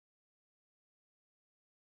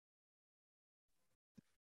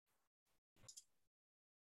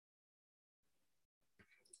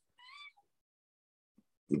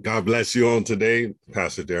God bless you on today.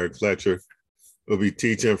 Pastor Derrick Fletcher will be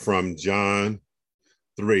teaching from John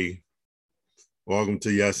 3. Welcome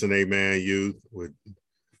to Yes and Amen Youth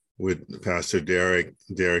with Pastor Derrick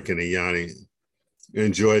and Iyani.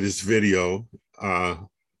 Enjoy this video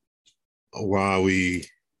while we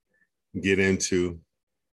get into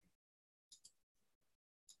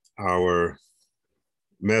our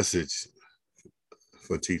message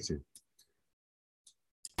for teaching.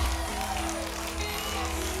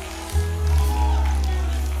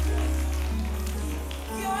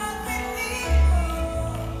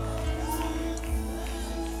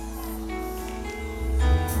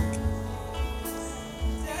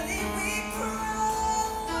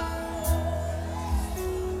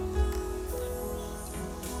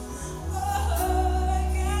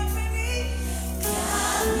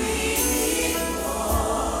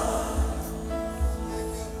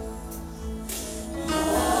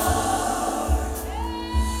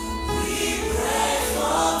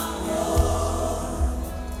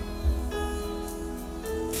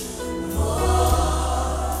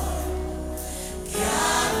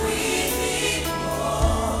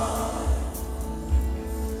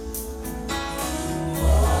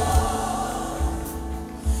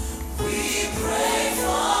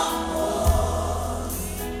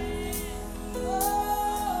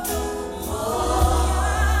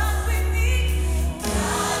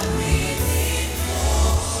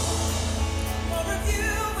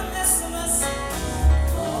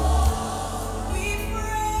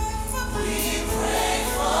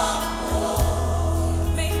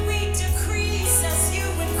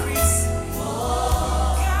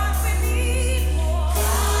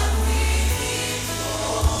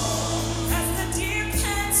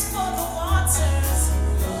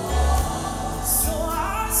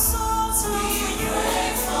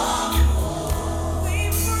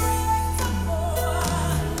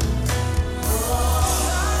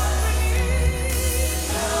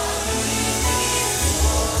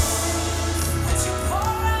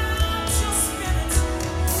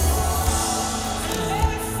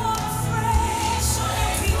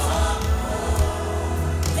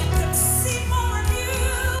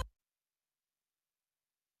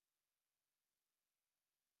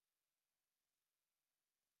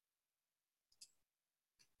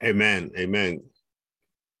 Amen. Amen.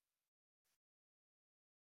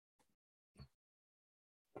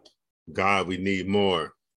 God, we need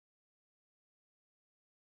more.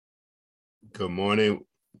 Good morning.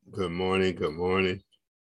 Good morning. Good morning.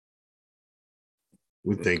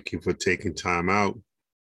 We thank you for taking time out.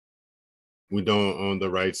 We don't own the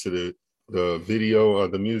rights to the video or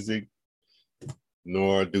the music,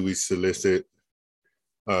 nor do we solicit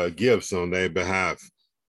gifts on their behalf.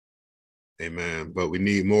 Amen. But we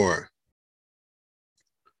need more.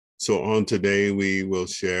 So on today, we will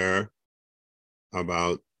share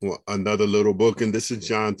about another little book, and this is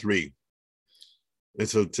John 3. And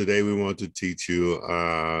so today we want to teach you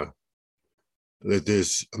that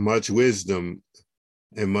there's much wisdom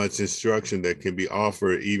and much instruction that can be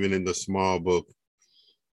offered even in the small book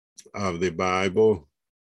of the Bible.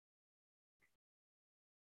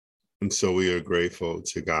 And so we are grateful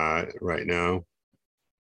to God right now.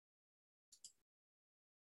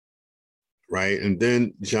 Right, and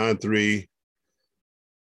then John 3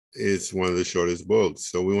 is one of the shortest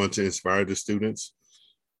books. So we want to inspire the students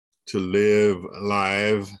to live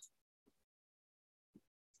live,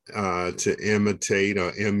 to imitate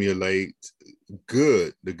or emulate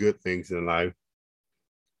the good things in life.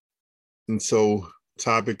 And so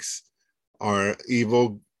topics are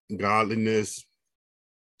evil, godliness,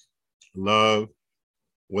 love,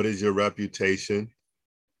 what is your reputation,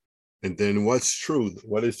 and then what's truth?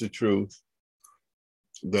 What is the truth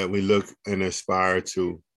that we look and aspire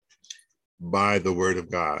to by the word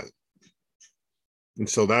of God? And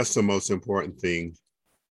so that's the most important thing,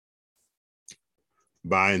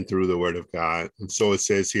 by and through the word of God. And so it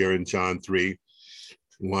says here in John 3,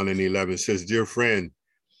 1 and 11, it says, "Dear friend,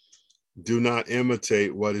 do not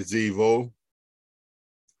imitate what is evil,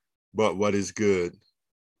 but what is good.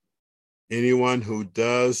 Anyone who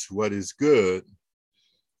does what is good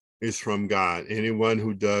is from God. Anyone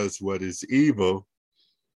who does what is evil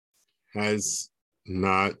has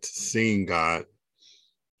not seen God."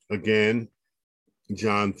 Again,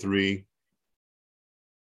 John 3,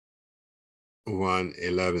 1,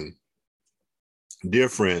 11. "Dear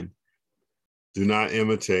friend, do not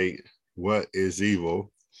imitate what is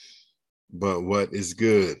evil, but what is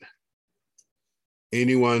good.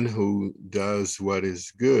 Anyone who does what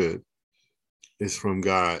is good is from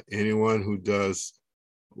God. Anyone who does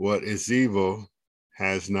what is evil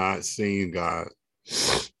has not seen God."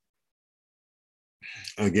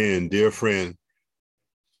 Again, dear friend,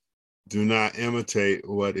 do not imitate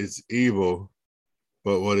what is evil,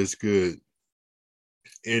 but what is good.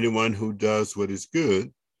 Anyone who does what is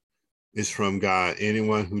good is from God.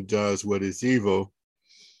 Anyone who does what is evil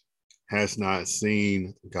has not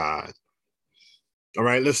seen God. All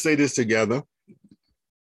right, let's say this together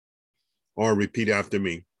or repeat after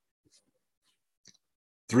me.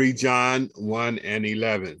 3 John 1 and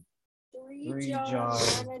 11. 3 John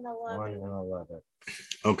 1 and 11.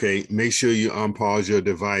 Okay, make sure you unpause your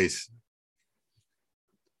device.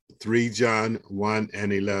 3 John 1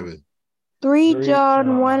 and 11. 3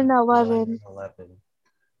 John 1 and 11.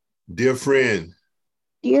 Dear friend,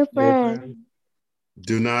 Dear friend,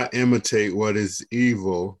 do not imitate what is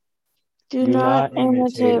evil, do not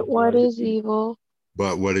imitate what is evil,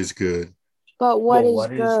 but what is good. but what is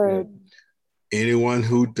good. Anyone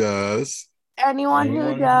who does Anyone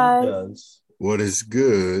who does what is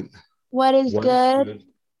good what is good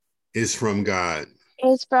is from God.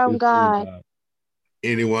 is from God.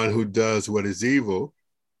 Anyone who does what is evil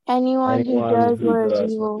Anyone who does what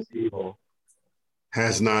is evil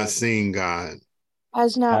has not seen God.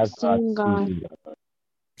 has not seen God.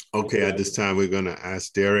 Okay, at this time, we're going to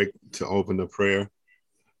ask Derrick to open the prayer.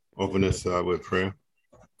 Open us with prayer.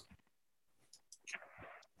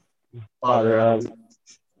 Father,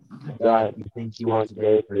 God, we thank you on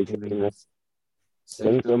today for giving us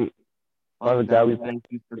sanctum. Father God, we thank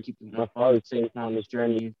you for keeping my father safe on this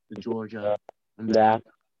journey to Georgia and back.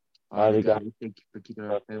 Father God, we thank you for keeping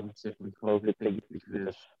our family safe from COVID. Thank you for keeping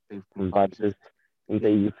us safe from viruses. And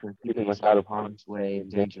thank you for keeping us out of harm's way and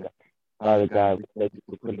danger. Father God, we thank you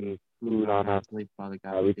for putting food on our plate. Father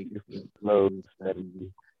God, we thank you for the clothes that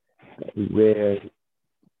we wear.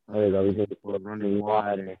 Father God, we thank you for running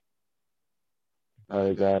water.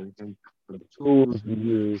 Father God, we thank you for the tools we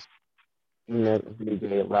use in our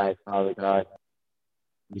everyday life, Father God.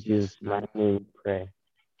 In Jesus' mighty name we pray.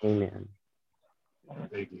 Amen.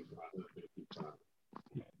 Thank you, Father. Thank you, Father.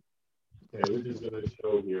 Okay, we're just going to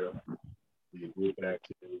show here the group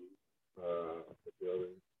activity the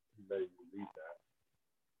building. Letting you read that.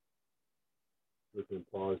 You can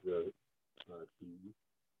pause the TV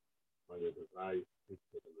on your device.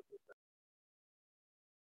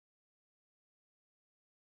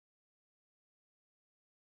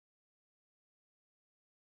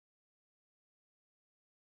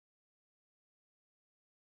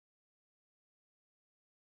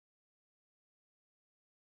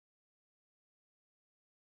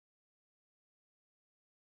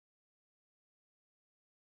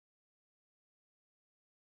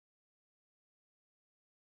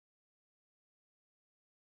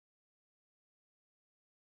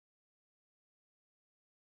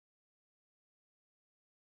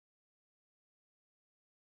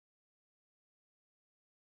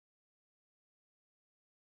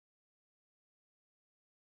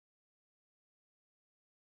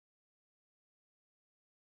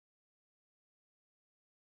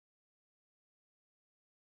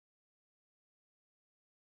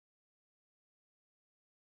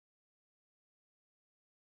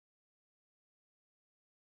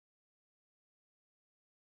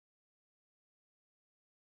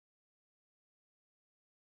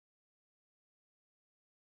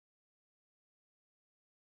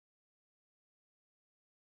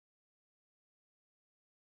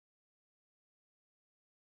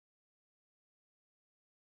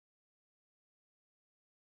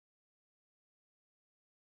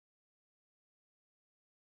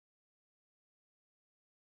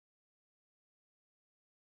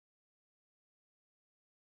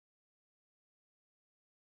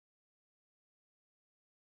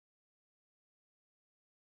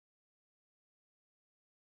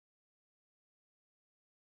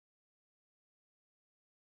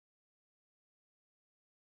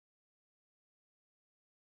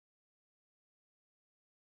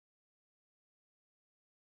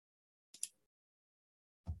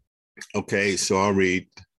 Okay, so I'll read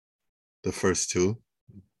the first two.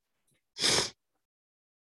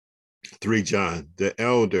 3 John, the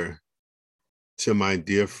elder, to my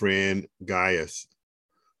dear friend Gaius,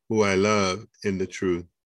 who I love in the truth.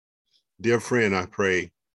 Dear friend, I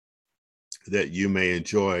pray that you may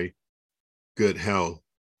enjoy good health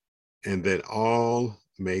and that all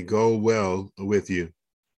may go well with you,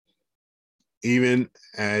 even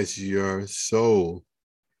as your soul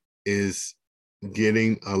is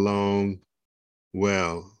getting along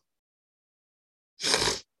well.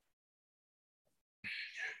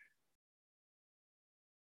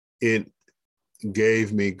 It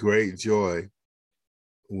gave me great joy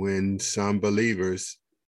when some believers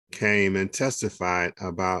came and testified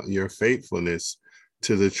about your faithfulness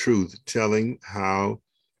to the truth, telling how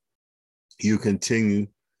you continue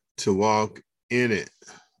to walk in it.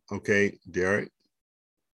 Okay, Derrick?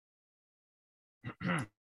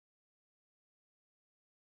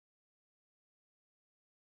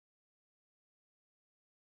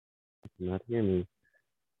 Not hear me.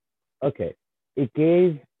 Okay. It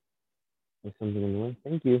gave something in the way.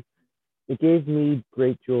 Thank you. It gave me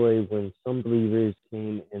great joy when some believers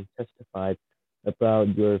came and testified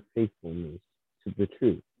about your faithfulness to the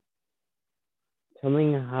truth,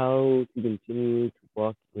 telling how to continue to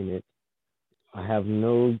walk in it. I have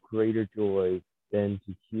no greater joy than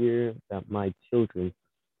to hear that my children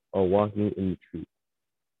are walking in the truth.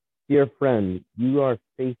 Dear friend, you are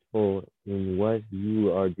faithful in what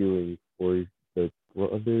you are doing for the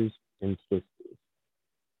brothers and sisters.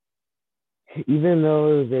 Even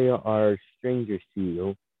though they are strangers to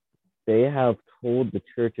you, they have told the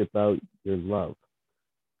church about your love.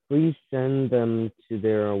 Please send them to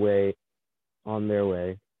their way on their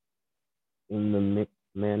way in the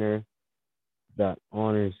manner that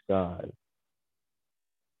honors God.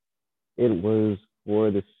 It was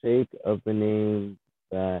for the sake of the name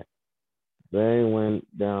that they went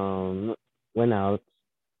out,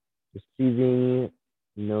 receiving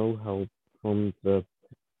no help from the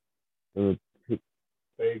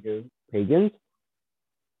pagans.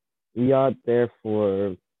 We ought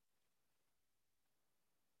therefore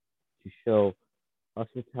to show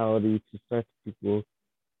hospitality to such people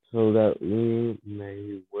so that we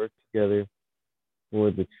may work together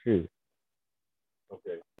for the truth.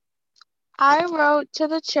 Okay. I wrote to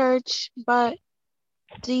the church, but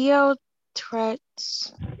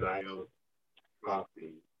Diotrephes,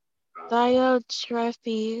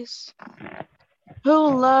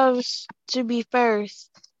 who loves to be first,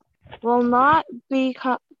 will not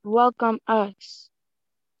welcome us.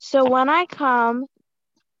 So when I come,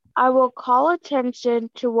 I will call attention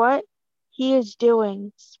to what he is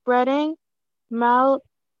doing, spreading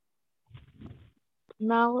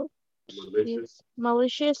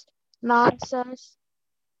malicious nonsense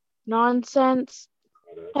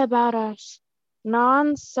about us.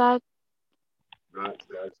 Not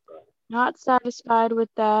satisfied with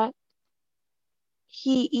that,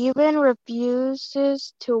 he even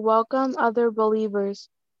refuses to welcome other believers.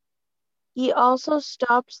 He also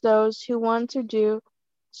stops those who want to do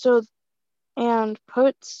so and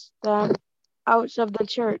puts them out of the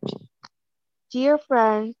church. Dear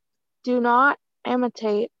friend, do not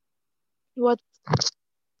imitate what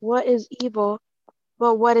is evil,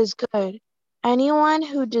 but what is good. Anyone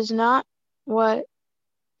who does not what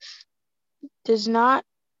does not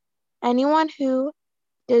anyone who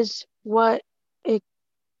does what it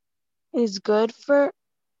is good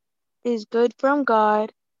from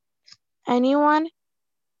God. Anyone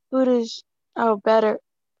who does better.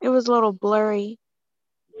 It was a little blurry.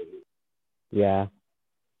 Yeah.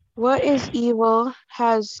 What is evil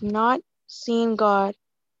has not seen God.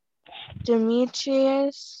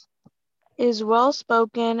 Demetrius is well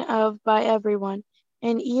spoken of by everyone,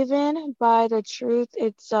 and even by the truth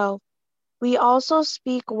itself. We also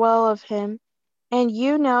speak well of him, and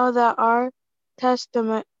you know that our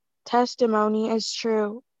testimony is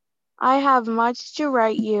true. I have much to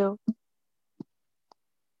write you,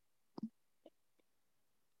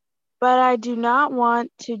 but I do not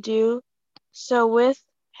want to do so with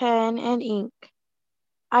pen and ink.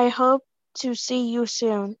 I hope to see you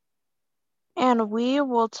soon, and we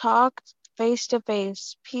will talk face to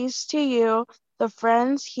face. Peace to you. The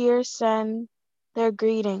friends here send their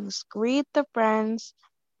greetings. Greet the friends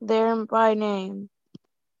there by name.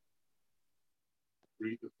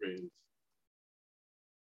 Greet the friends.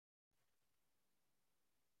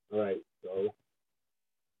 All right. So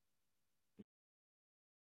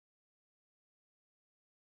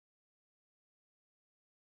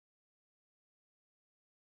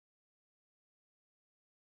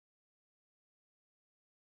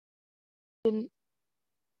Did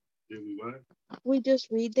we what? we just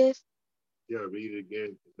read this? Yeah, read it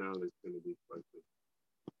again. Now it's going to be question.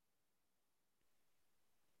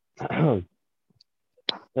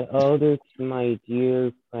 the elder to my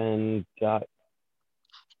dear friend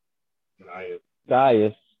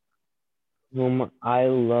Gaius, whom I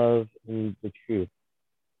love in the truth.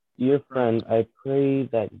 Dear friend, I pray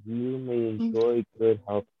that you may enjoy good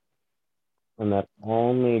health and that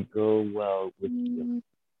all may go well with you,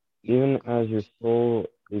 even as your soul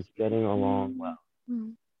is getting along well.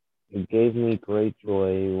 It gave me great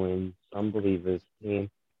joy when some believers came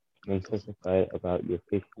and testified about your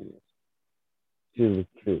faithfulness to the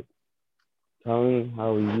truth, telling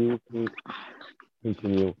how you can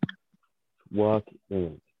continue to walk in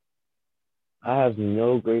it. I have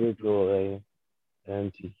no greater joy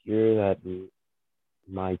than to hear that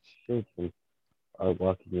my children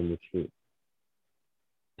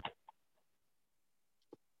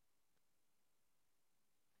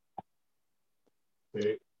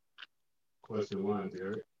question one,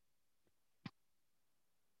 Derrick.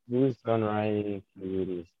 Who's done writing to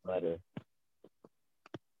this letter?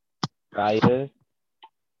 Gaius? Okay.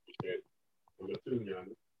 Number two,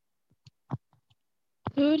 Yanni.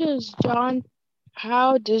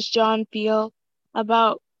 How does John feel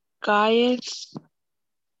about Gaius?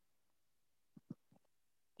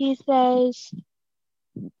 He says,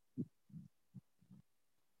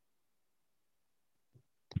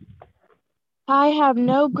 I have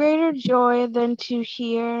no greater joy than to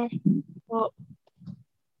hear. Well,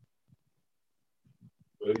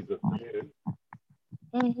 Well, he's a friend.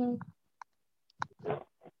 mhm.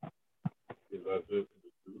 He loves it.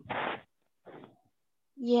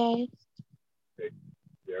 Yes. Okay.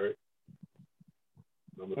 Derrick.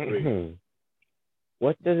 Number three.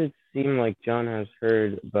 What does it seem like John has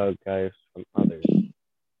heard about Gaius from others?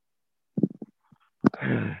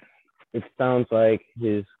 It sounds like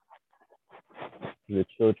the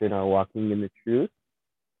children are walking in the truth.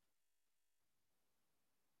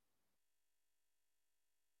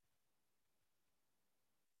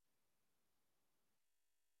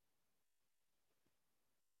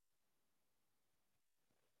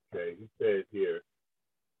 Okay, he said here,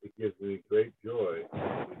 it gives me great joy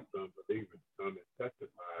when some believers come and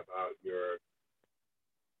testify about your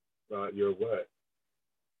what?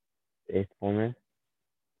 Faithfulness.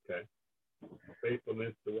 Okay.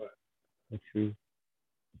 Faithfulness to what? The truth.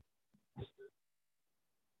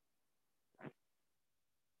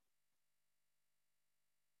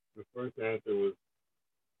 The first answer was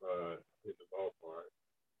in the ballpark.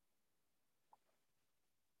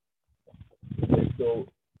 Okay, so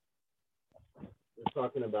we're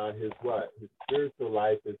talking about his what? His spiritual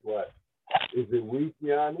life is what? Is it weak,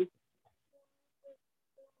 Yanni?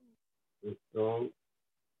 It's strong.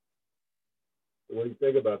 What do you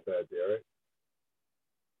think about that, Derrick?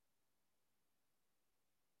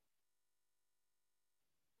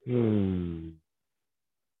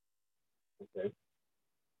 Okay.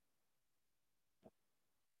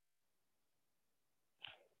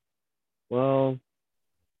 Well,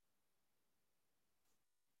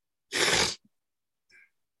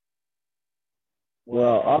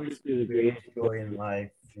 obviously the greatest joy in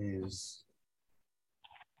life is,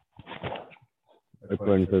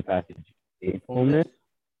 according to the passage, faithfulness,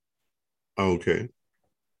 Okay.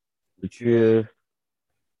 the truth,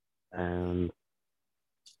 and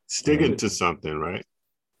Sticking to something, right?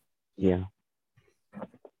 yeah.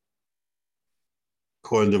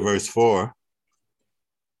 According to verse 4,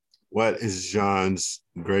 what is John's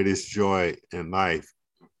greatest joy in life?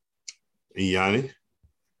 Yanni?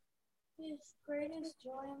 His greatest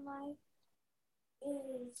joy in life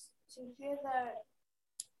is to hear that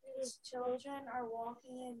his children are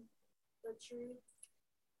walking in the truth.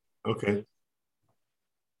 Okay.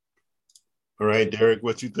 All right, Derrick,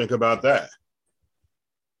 what you think about that?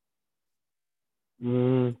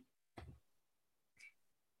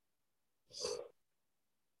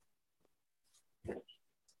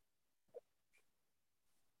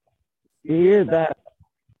 Hear that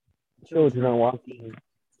children are walking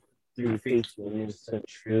through faithfulness and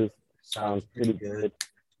truth sounds pretty good.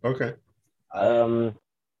 Okay.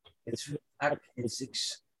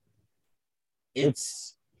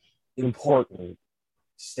 It's important to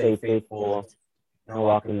stay faithful and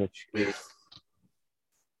walk in the truth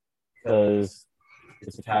because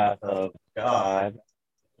it's the path of God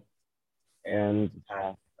and the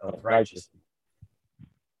path of righteousness.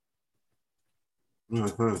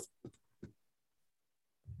 Uh-huh.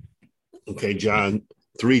 Okay, John,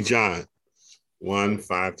 3 John, 1,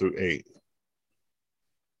 5 through 8.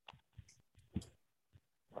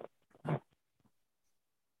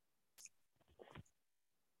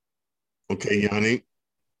 Okay, Yanni,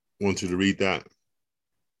 want you to read that.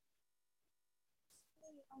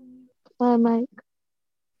 Hi, Mike.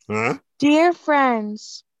 Huh? Dear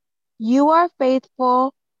friends, you are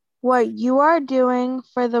faithful what you are doing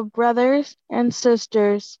for the brothers and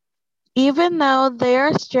sisters. Even though they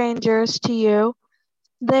are strangers to you,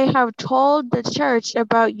 they have told the church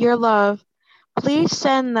about your love. Please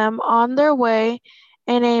send them on their way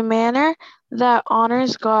in a manner that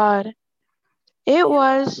honors God. It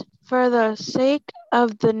was for the sake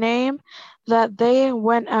of the name that they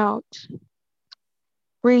went out,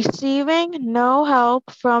 receiving no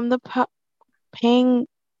help from the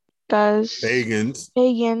pagans.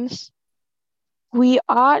 We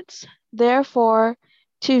ought, therefore,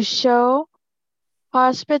 to show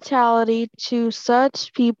hospitality to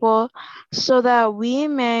such people so that we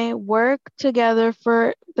may work together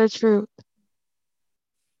for the truth.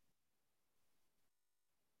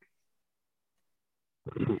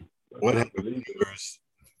 What have believers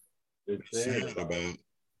been saying about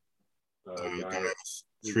God's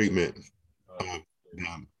treatment of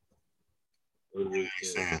them. What are they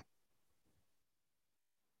saying?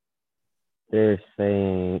 They're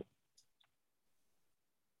saying,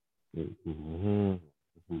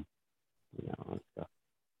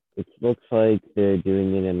 it looks like they're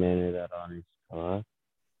doing it in a manner that honors God.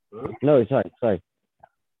 Huh? No, sorry.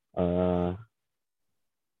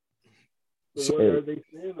 So what are they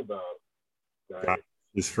saying about God?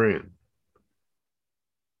 His friend.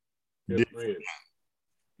 His friend.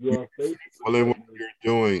 You are faithful in what you're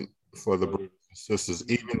doing for the brothers and sisters,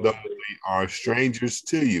 even though they are strangers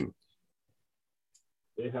to you.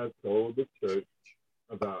 They have told the church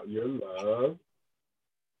about your love.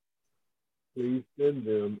 Please send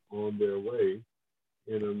them on their way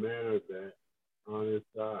in a manner that honors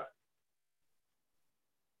God.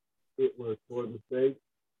 It was for the sake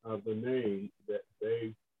of the name that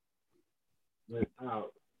they went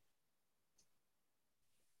out.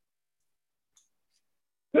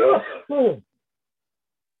 Ooh.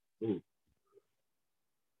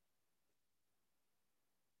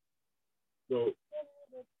 So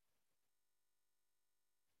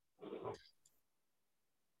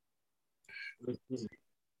let's see.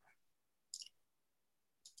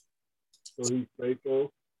 So he's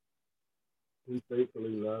faithful. He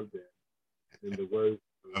faithfully loved them. In the words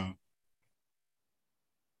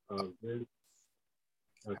of this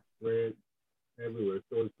has spread everywhere.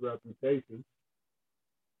 So his reputation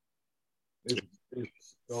is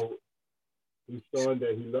so he's showing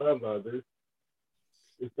that he loves others.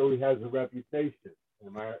 And so he has a reputation.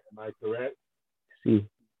 Am I correct? See.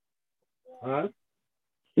 Huh?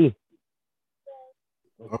 See.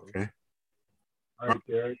 Okay. All right,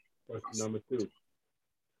 Derrick. Question number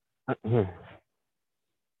 2.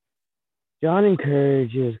 John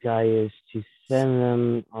encourages Gaius to send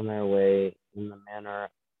them on their way in the manner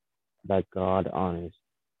that God honors.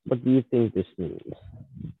 What do you think this means?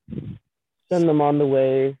 Send them on the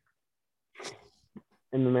way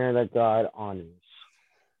in the manner that God honors.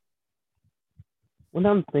 When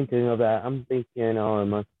I'm thinking of that, I'm thinking, it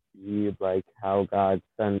must be like how God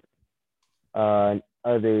sent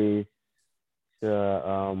others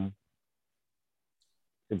to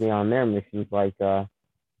be on their missions, like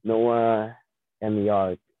Noah and the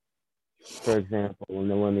ark. For example,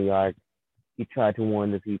 Noah and the ark, he tried to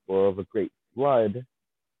warn the people of a great flood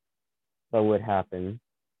that would happen,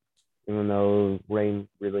 even though rain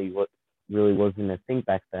really wasn't a thing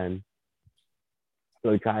back then.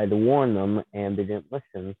 So he tried to warn them, and they didn't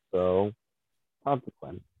listen. So,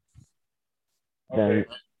 consequence. Okay.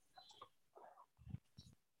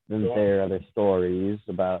 Then there are other stories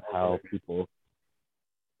about how people.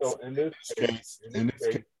 So in this case,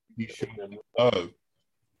 he showed them love,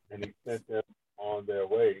 and he sent them on their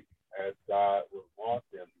way as God would want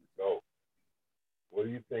them to go. What do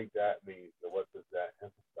you think that means, or what does that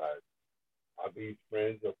emphasize? Are these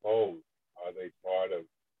friends or foes? Are they part of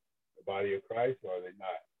the body of Christ, or are they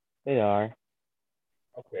not? They are.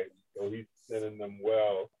 Okay, so he's sending them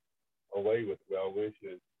away with well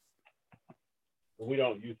wishes. We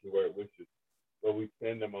don't use the word wishes, but we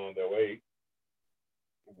send them on their way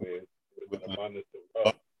with an abundance of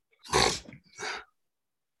love.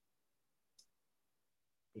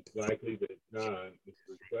 It's likely that John is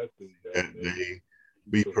requesting that they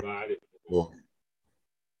be provided for.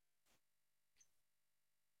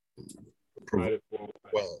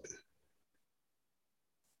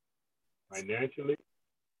 Financially,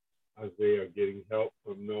 as they are getting help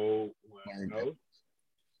from no one else.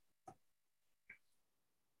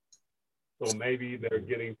 So maybe they're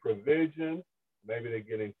getting provision, maybe they're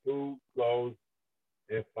getting food, clothes,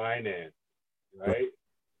 and finance, right?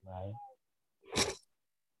 Right.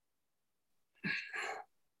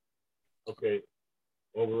 Okay.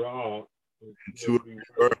 Overall, what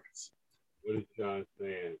is John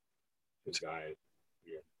saying to guys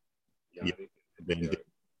here?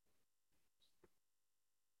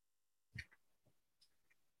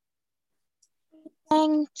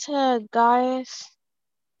 Saying to Gaius,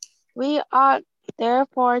 we ought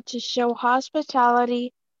therefore to show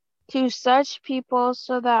hospitality to such people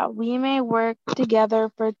so that we may work together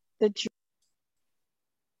for the truth.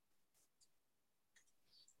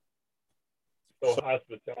 So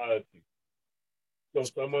hospitality. So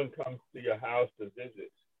someone comes to your house to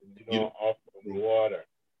visit, and you don't offer them water,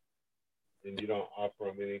 and you don't offer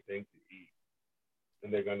them anything to eat,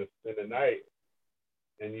 and they're going to spend the night,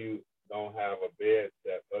 and you don't have a bed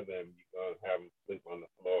set for them. You're going to have them sleep on the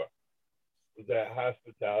floor. Is that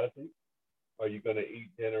hospitality? Or are you going to eat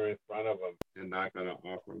dinner in front of them and not going to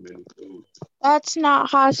offer them any food? That's not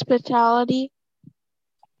hospitality.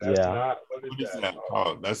 Yeah. What is that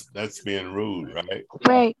called? That's being rude, right?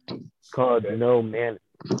 Right. Called no man.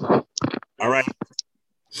 All right.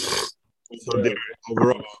 So Derrick,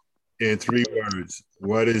 overall, in 3 words,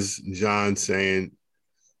 what is John saying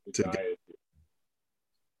to get?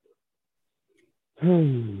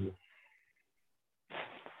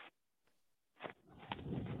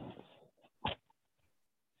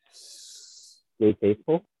 Stay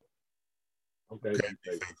faithful. Okay, be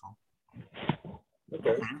faithful.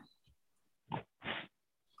 Okay.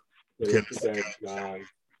 Okay, So that John,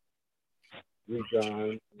 read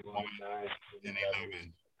John 1, 9, and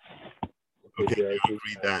 11. Okay, Okay, Derrick, you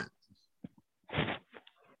read that.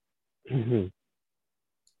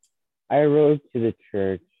 I wrote to the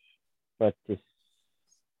church, but to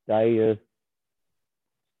Diotrephes,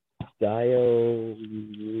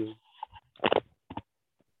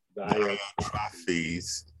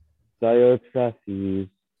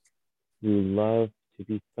 who love to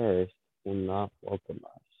be first, will not welcome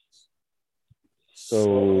us.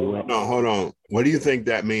 So No, hold on. What do you think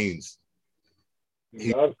that means?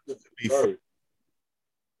 He loves to be first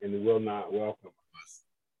and will not welcome us.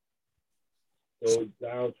 So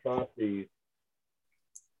Diotrephes,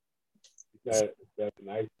 is that a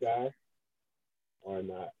nice guy or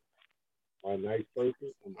not? Or a nice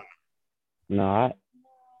person or not? Not.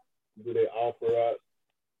 Do they offer up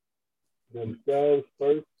themselves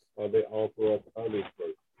first or they offer up others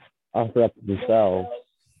first? Offer up themselves.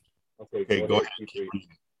 Okay, go ahead. Keep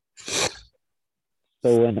reading. So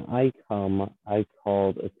when I come, I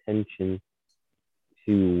called attention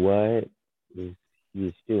to what he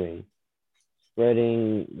is doing,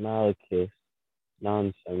 spreading malicious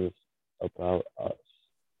nonsense about us.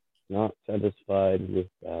 Not satisfied with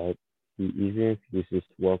that, he even refuses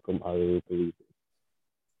to welcome other believers.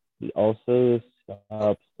 He also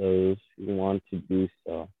stops those who want to do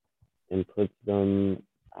so and puts them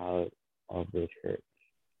out of the church.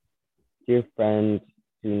 Dear friends,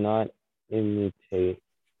 do not imitate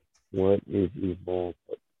what is evil,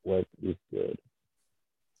 but what is good.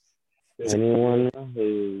 Anyone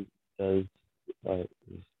who does what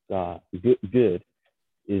is good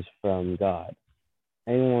is from God.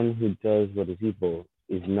 Anyone who does what is evil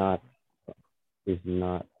is not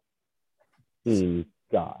seen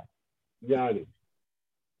God. Yanni.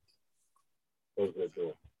 Close that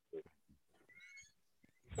door.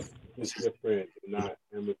 It's your friend to not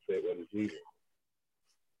imitate what is evil,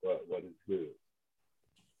 but what is good.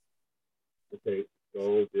 Okay,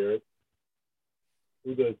 so Derrick,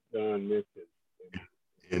 who does John mention?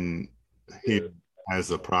 And he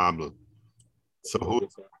has a problem. So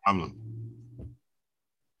who's the problem?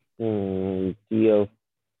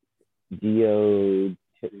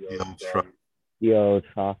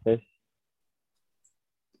 Diotrephes.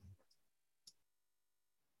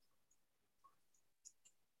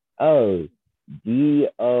 Oh,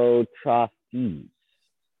 Diotrephes.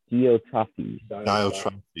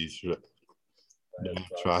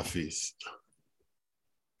 Diotrephes.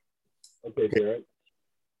 Okay, Derrick.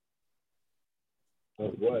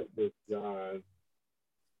 What does John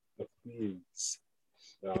accuse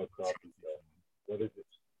Diotrephes of? What is it?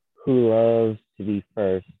 Who loves to be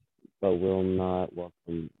first, but will not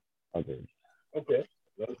welcome others. Okay,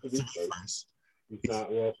 loves to be first. He's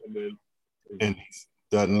not welcoming. And he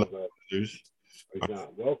doesn't love others. He's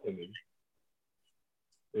not welcoming.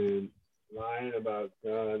 And lying about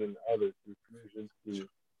John and others, refusing to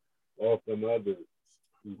welcome others,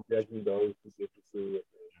 rejecting those who disagree with him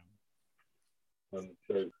from the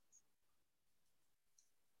church.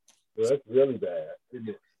 So that's really bad, isn't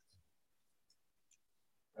it?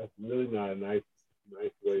 That's really not a nice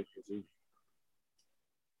way to do.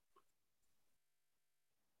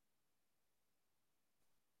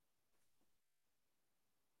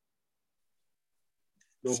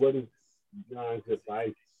 So what is John's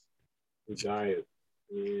advice to Gaius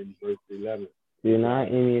in verse 11? Do not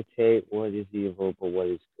imitate what is evil, but what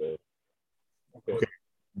is good. Okay.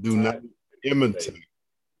 Do not imitate.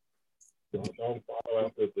 Don't follow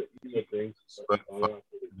after the evil things, but follow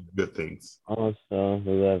after the good things. Also,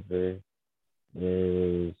 whoever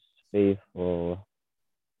is faithful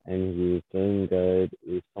and who's doing good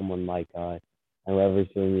is someone like God. And whoever's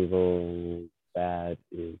doing evil and bad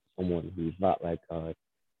is someone who's not like God.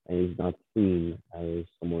 And he's not seen as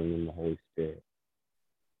someone in the Holy Spirit.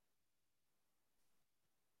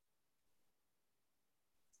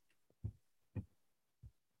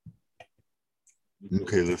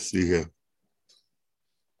 Okay, let's see here.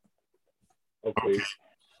 Okay.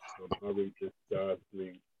 I'll read this God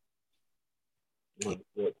 3. 1,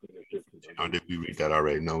 14 and 15. Or did we read that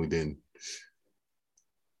already? No, we didn't.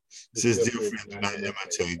 It says, dear friends, do not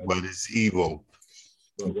imitate what is evil,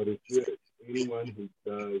 but what is good. Anyone who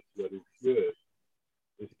does what is good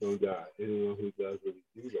is from God. Anyone who does what is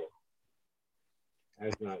evil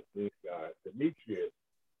has not seen God. Demetrius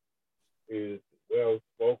is well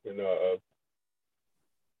spoken of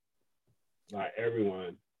by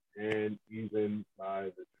everyone and even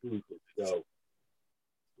by the truth itself.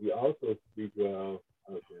 We also speak well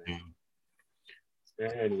of him,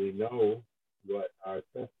 and we know what our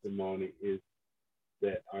testimony is,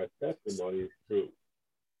 that our testimony is true.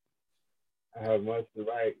 I have much to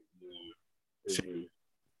write to you,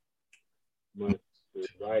 much to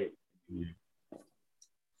write to you,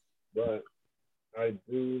 but I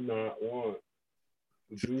do not want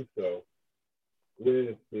to do so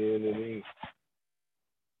with pen and ink.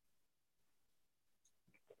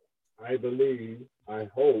 I believe, I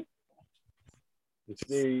hope to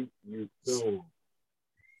see you soon,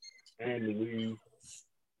 and we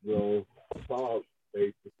will talk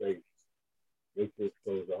face to face. Make this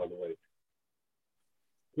goes all the way.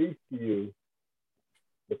 Peace to you.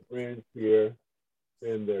 The friends here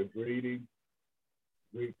send their greetings.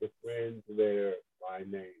 Greet the friends there by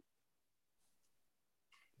name.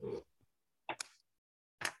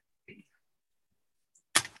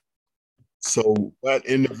 So what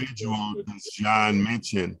individual does John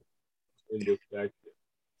mention in this section?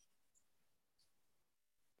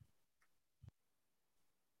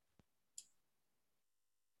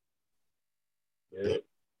 Yeah.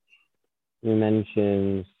 He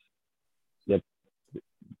mentions the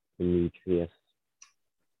Demetrius.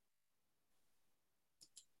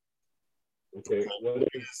 Okay, what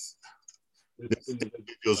is this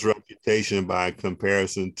individual's reputation by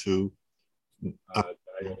comparison to the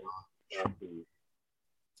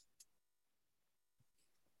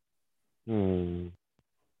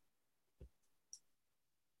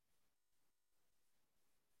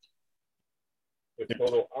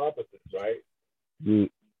total opposites, right?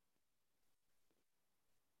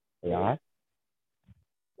 Yeah.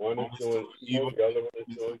 One is doing evil, the other one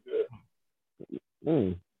is doing good.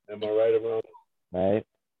 Am I right or wrong? Right.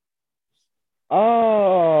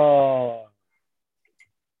 Oh,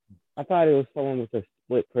 I thought it was someone with a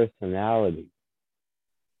split personality.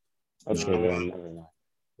 Okay, then never mind.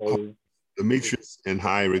 So, Demetrius in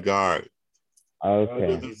high regard.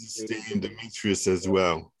 Okay. Esteem Demetrius as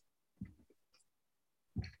well.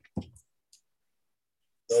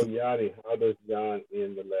 So Yanni, how does John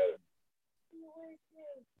end the letter?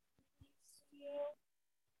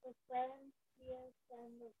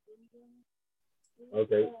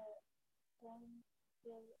 Okay.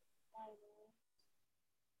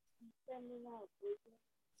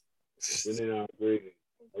 Sending out greetings.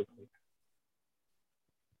 Okay.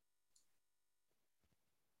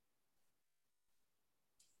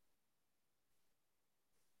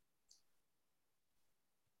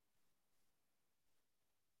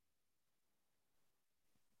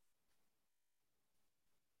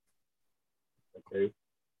 Okay.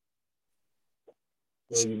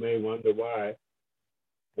 So you may wonder why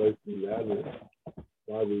verse 11,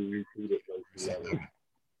 why we repeated verse 11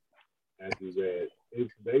 as we read.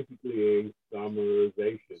 It's basically a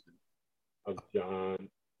summarization of John,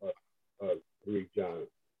 of 3 John.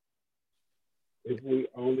 If we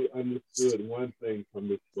only understood one thing from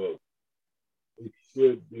this book, it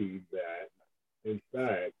should be that, in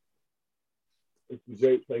fact, it's a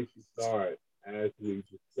great place to start as we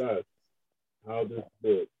discuss how this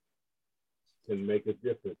book can make a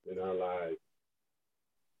difference in our lives.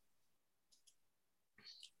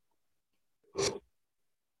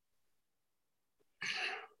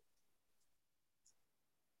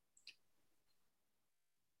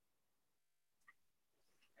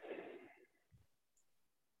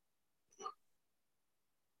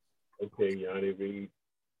 Okay, Yanni, read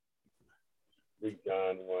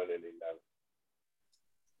John 1 and 11.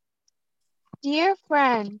 Dear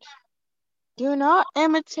friend, do not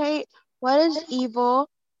imitate what is evil,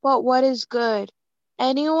 but what is good.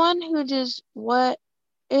 Anyone who does what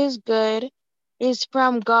is good is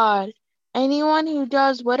from God. Anyone who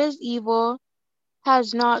does what is evil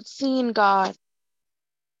has not seen God.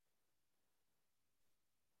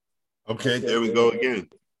 Okay, there we go again.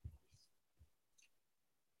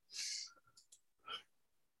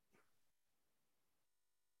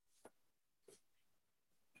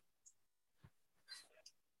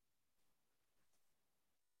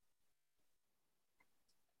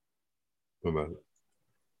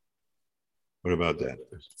 What about that?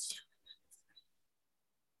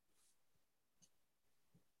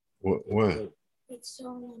 What? It's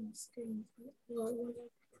shown on the screen. It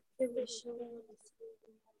was shown on the screen.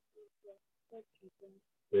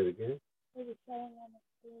 Say it again. It was showing on the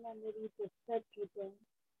screen underneath the schedule.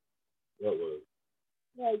 What was?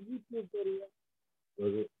 Yeah, YouTube video.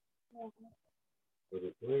 Was it? Yeah. Was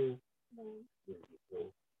it playing? No. Was it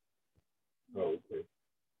playing? Oh, okay.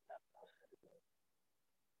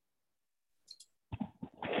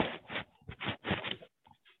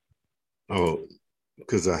 Oh,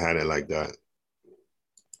 because I had it like that.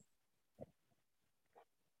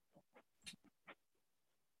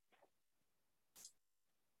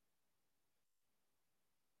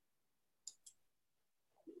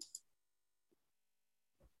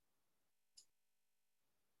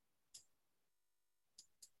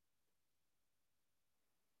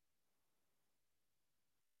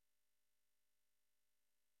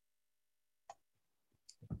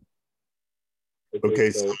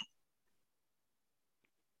 Okay, so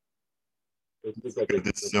let's look look at at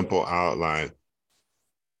this simple outline.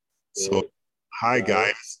 So, So, hi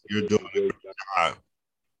guys, you're doing a great job.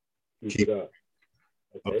 Keep it up.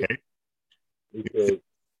 Okay? Okay. Because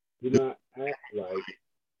do not act like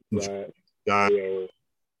that God, they are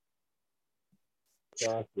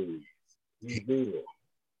property. He's evil.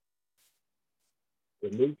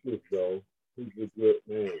 Demetrius, though, he's a good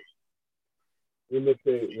man.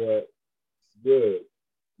 Imitate what good,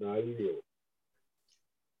 not evil.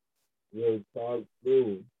 Will talk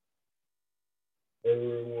through.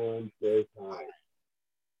 Everyone says hi.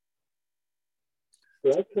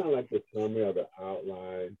 So that's kind of like the summary of the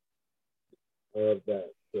outline of that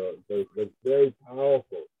verse. It's very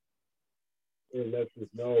powerful. It lets us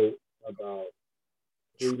know about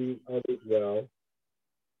treating others well,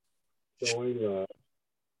 showing love,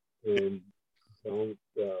 and don't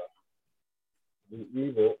be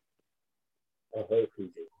evil or hurt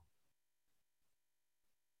people.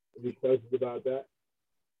 Any questions about that?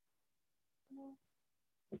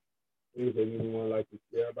 Anything anyone like to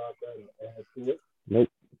share about that or add to it? Nope.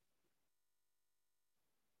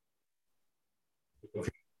 Okay.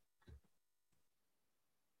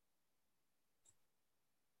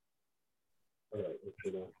 All right, let's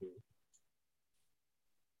get on here.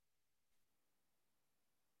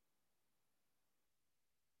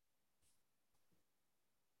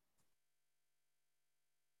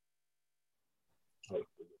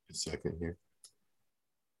 a second here.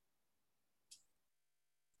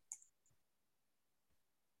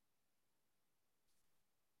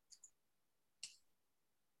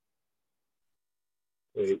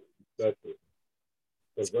 That's it.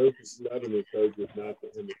 So verse 11 encourages not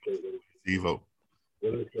to imitate what is Evil.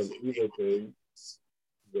 What are some evil things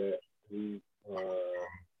that we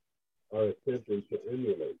are attempting to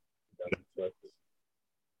emulate? That's the question.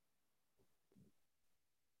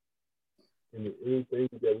 Anything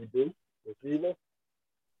that we do that's evil?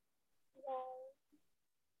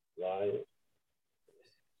 Lying.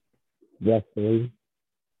 Wrestling.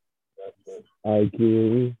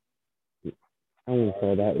 Arguing. I wouldn't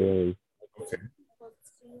call that really. Okay.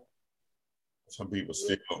 Some people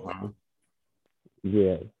steal, huh?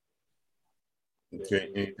 Yeah. Okay.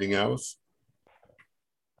 Anything else?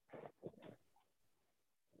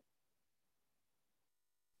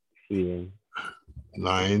 Cheating.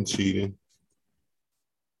 Lying, cheating.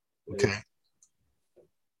 Okay.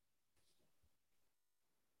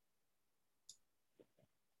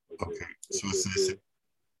 Okay. So it says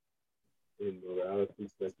immorality,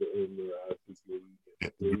 sexual immorality,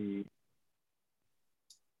 greed.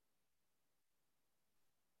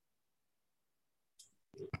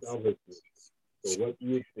 Selfishness. So what do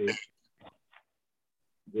you think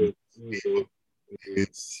this evil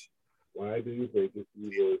is? Why do you think this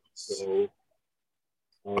evil is so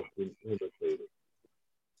often imitated?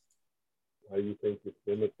 Why do you think it's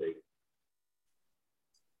imitated?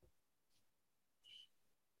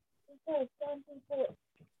 Because some people,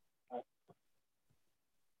 I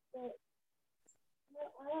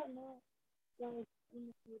don't know why it's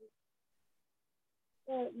imitated,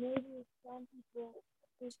 but maybe some people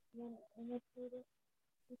just want to imitate it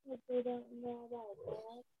because they don't know about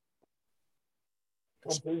God.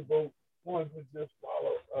 Some people want to just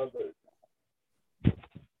follow others.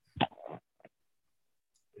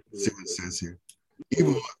 see what it says here.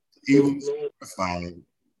 Evil is glorified.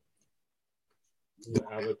 The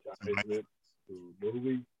advertisement to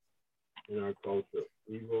movies in our culture.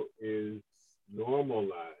 Evil is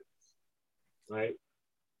normalized, right?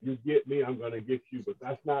 You get me, I'm going to get you, but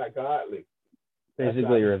that's not godly.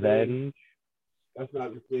 Basically revenge. That's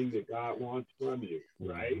not the thing that God wants from you,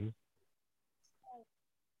 right? Mm-hmm.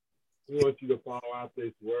 He wants you to follow after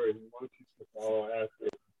His word. He wants you to follow after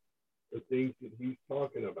the things that He's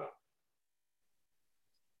talking about.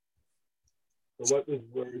 So what does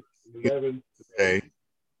verse 11 say?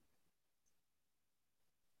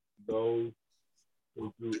 Those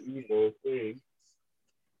who do evil things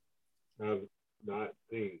have not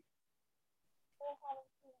seen.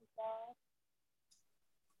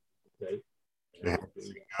 Okay. Yeah.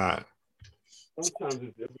 God. Sometimes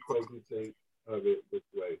it's difficult to think of it this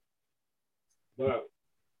way. But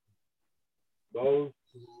those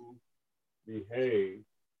who behave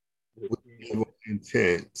with evil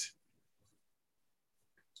intent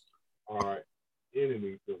are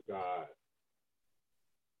enemies of God.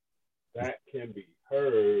 That can be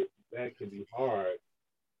heard, that can be hard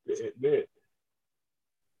to admit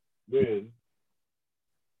when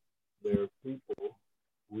there are people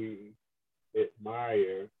we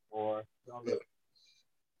admire or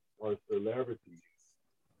celebrities,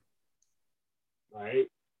 right?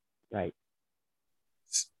 Right.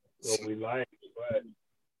 So we like, but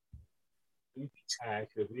each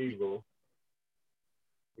act of evil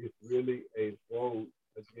is really a vote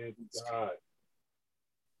against God.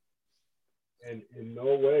 And in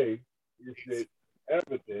no way is it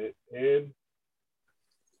evident in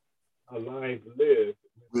a life lived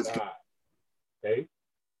with God. Okay?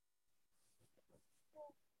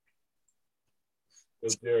 So,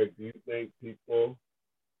 Derrick, do you think people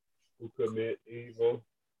who commit evil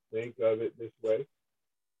think of it this way?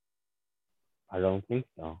 I don't think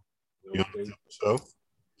so. You don't think so?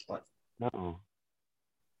 No.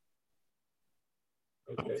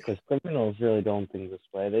 Okay. Because criminals really don't think this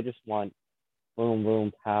way. They just want boom,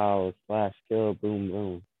 boom, pow, slash, kill, boom,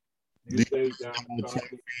 boom. Do you think John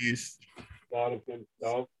thought of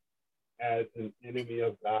himself as an enemy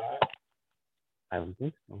of God? I don't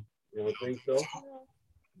think so. You don't think so?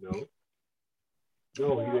 No.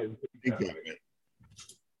 No, he didn't think that way.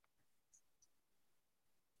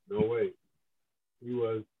 No way. He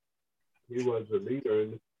was a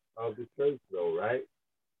leader of the church, though, right?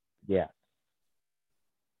 Yeah.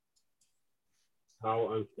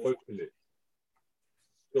 How unfortunate.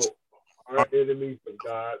 So, are enemies of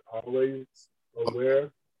God always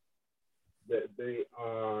aware that they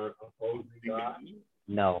are opposing God?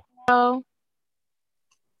 No. No.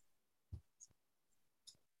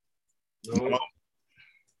 No.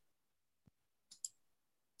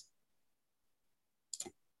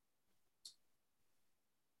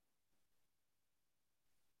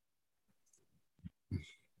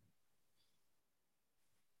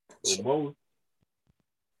 So most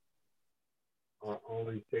are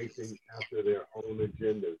only chasing after their own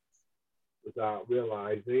agendas without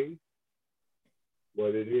realizing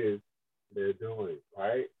what it is they're doing,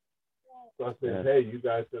 right? So I said, hey, you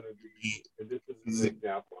guys gonna be, and this is an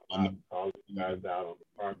example. I'm not calling you guys out on the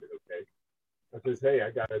carpet, okay? I said, hey,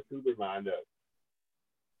 I got a tutor lined up,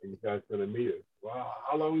 and you guys gonna meet us. Well,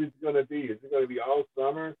 how long is it gonna be? Is it gonna be all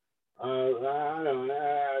summer? I don't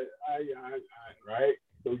know, right?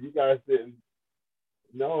 So you guys didn't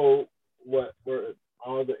know what were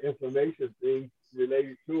all the information things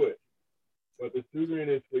related to it. But the tutoring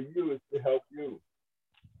is for you, is to help you,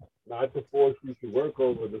 not to force you to work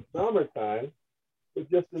over the summertime, but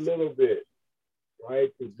just a little bit,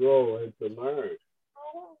 right, to grow and to learn.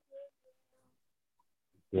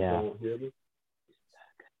 Yeah. You don't hear me?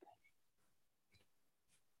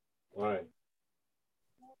 Why?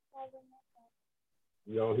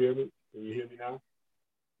 You don't hear me? Can you hear me now?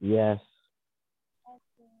 Yes.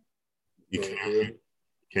 You don't hear me?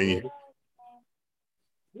 Can you?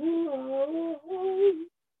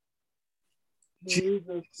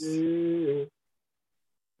 Jesus is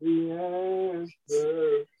the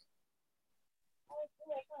answer.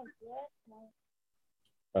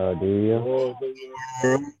 Do you? Oh, the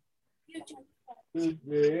world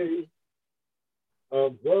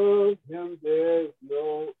above him there's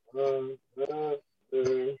no other.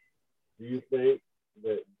 Do you think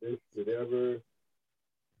that this could ever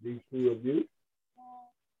be true of you?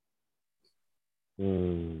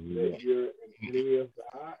 That you're an enemy of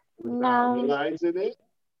God without realizing it?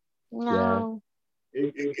 No.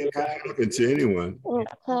 It can happen to anyone.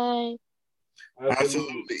 Okay.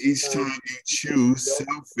 Absolutely. Each time you choose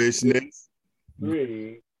selfishness,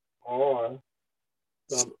 greed, or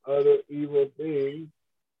some other evil thing,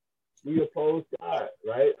 we oppose God,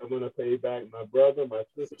 right? I'm going to pay back my brother, my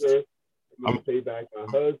sister. I'm going to pay back my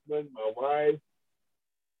husband, my wife,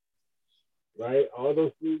 right? All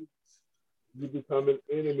those things, you become an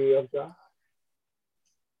enemy of God.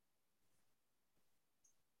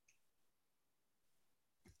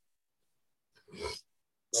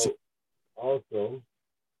 So also,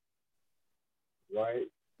 right?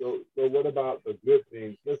 So what about the good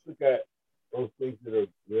things? Let's look at those things that are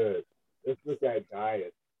good. Let's look at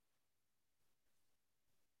diet.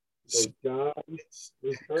 So John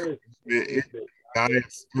encouraged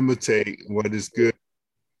guys imitate what is good.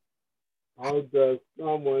 How does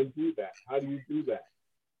someone do that? How do you do that?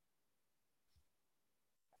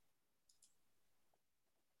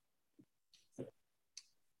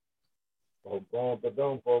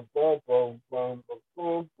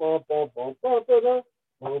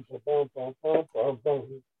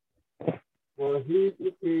 For he's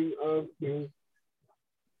the King of Kings.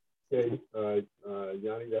 Okay,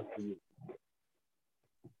 Yanni, that's for you.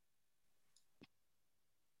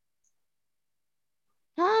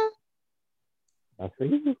 Huh? That's for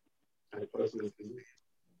you. That question is for you.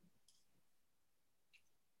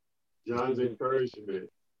 John's encouragement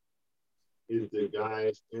is that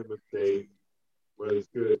guys imitate what is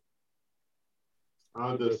good.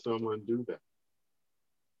 How does someone do that?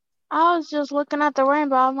 I was just looking at the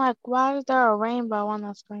rainbow. I'm like, why is there a rainbow on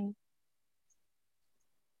the screen?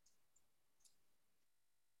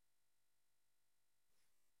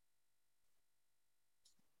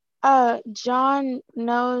 John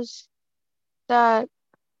knows that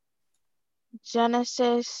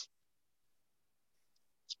Genesis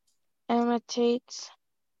imitates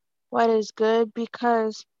what is good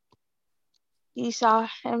because he saw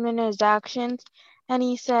him in his actions, and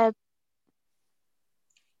he said,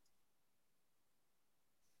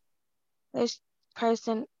 this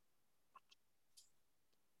person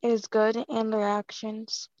is good in their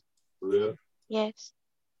actions. Real? Yes.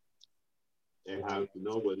 And how to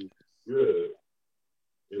know what is good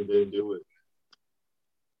and then do it.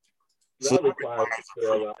 So That requires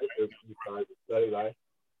prayer life, it requires a study life,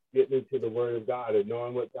 getting into the Word of God and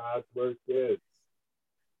knowing what God's Word says,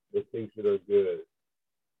 the things that are good.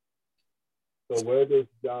 So where does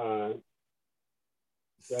John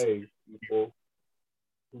say people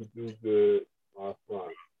who do good are from?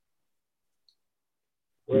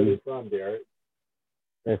 Where are they from, Derrick?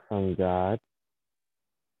 They're from God.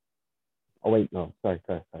 Oh wait, no, sorry.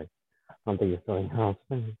 I don't think it's something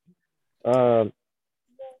else.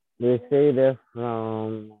 They say they're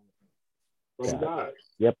from God.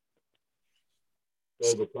 Yep.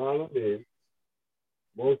 So the problem is,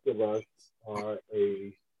 most of us are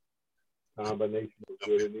a combination of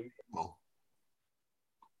good and evil.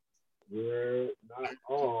 We're not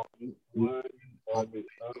all one or the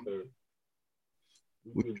other.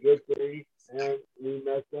 We do good things and we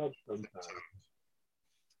mess up sometimes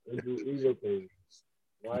and do evil things.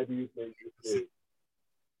 Why do you think this is?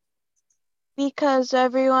 Because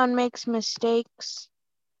everyone makes mistakes.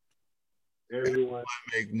 Everyone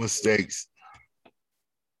make mistakes.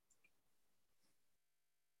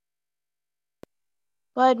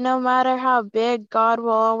 But no matter how big, God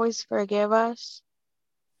will always forgive us.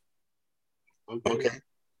 Okay.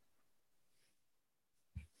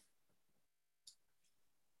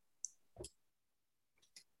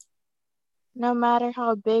 No matter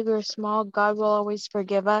how big or small, God will always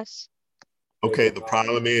forgive us. Okay, the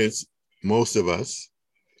problem is most of us.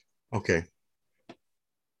 Okay.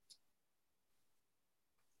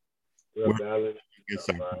 We're balanced.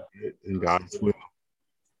 In God's will.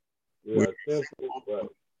 We are simple, but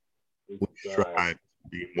we try to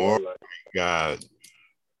be more like God.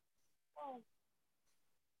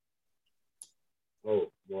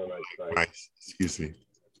 Oh, more like Christ. Christ. Excuse me.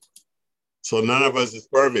 So none of us is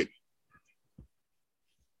perfect.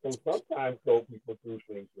 And sometimes though people do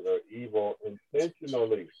things that are evil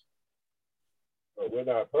intentionally. But we're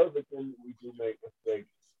not perfect and we do make mistakes,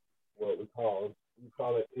 what we call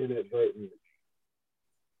it inadvertently.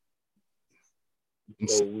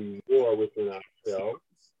 So we war within ourselves,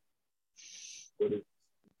 what is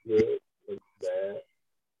good, what's bad.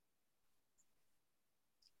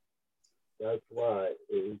 That's why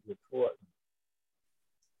it is important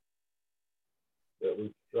that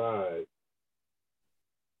we strive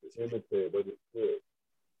to imitate what is good.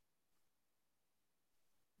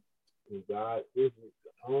 And God isn't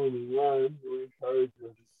the only one who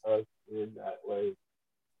encourages us in that way.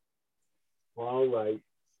 Paul writes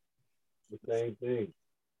the same thing.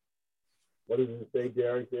 What does it say,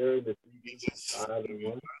 Derrick, there in Ephesians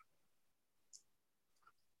 5:1?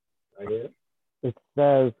 Right here? It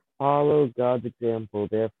says, follow God's example,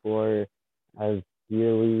 therefore, as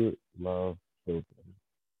dearly loved children.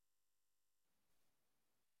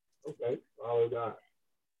 Okay, follow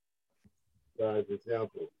God's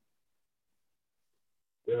example.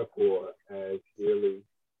 Therefore, as dearly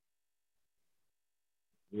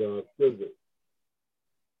loved children.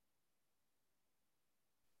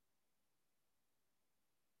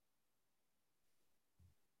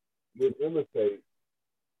 We imitate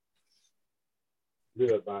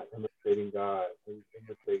good by imitating God and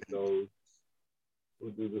imitate those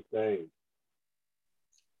who do the same.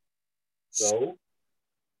 So,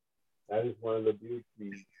 that is one of the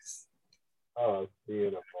beauties of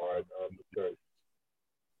being a part of the church.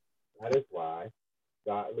 That is why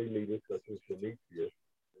godly leaders such as Demetrius,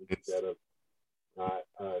 instead of not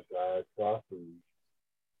Diotrephes,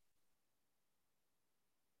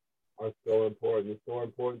 are so important. It's so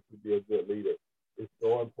important to be a good leader. It's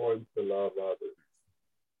so important to love others.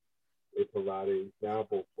 They provide an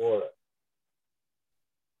example for us.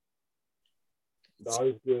 It's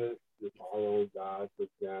always good to follow God's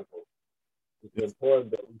example. It's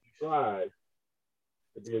important that we strive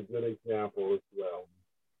to be a good example as well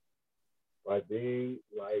by being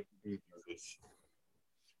like Jesus.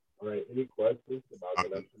 All right, any questions about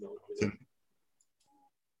the lesson?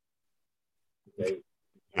 Okay.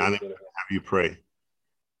 Have you pray.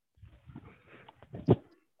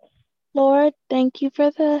 Lord, thank you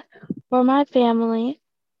for my family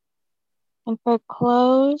and for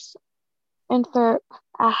clothes and for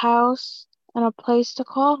a house and a place to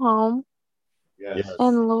call home. Yes.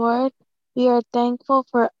 And Lord, we are thankful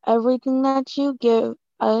for everything that you give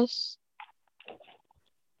us.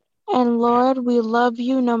 And Lord, we love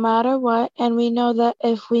you no matter what, and we know that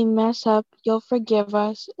if we mess up, you'll forgive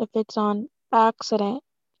us if it's on accident.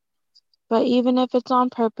 But even if it's on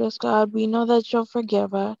purpose, God, we know that you'll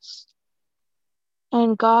forgive us.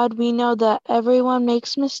 And God, we know that everyone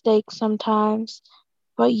makes mistakes sometimes,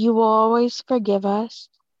 but you will always forgive us.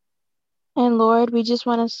 And Lord, we just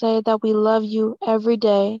want to say that we love you every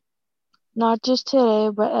day, not just today,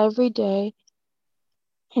 but every day.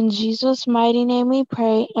 In Jesus' mighty name we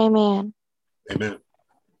pray, amen. Amen.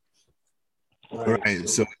 All right,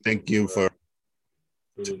 so thank you for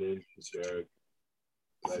tuning in to Derrick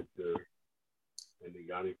Fletcher and the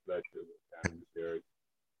Yanni Fletcher with Pastor Derrick.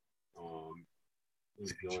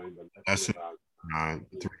 Enjoying the lesson about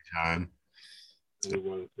 3 times. And we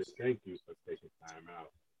want to say thank you for taking time out.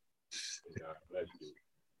 And God bless you.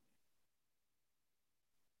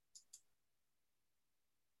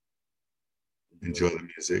 Enjoy the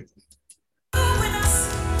music.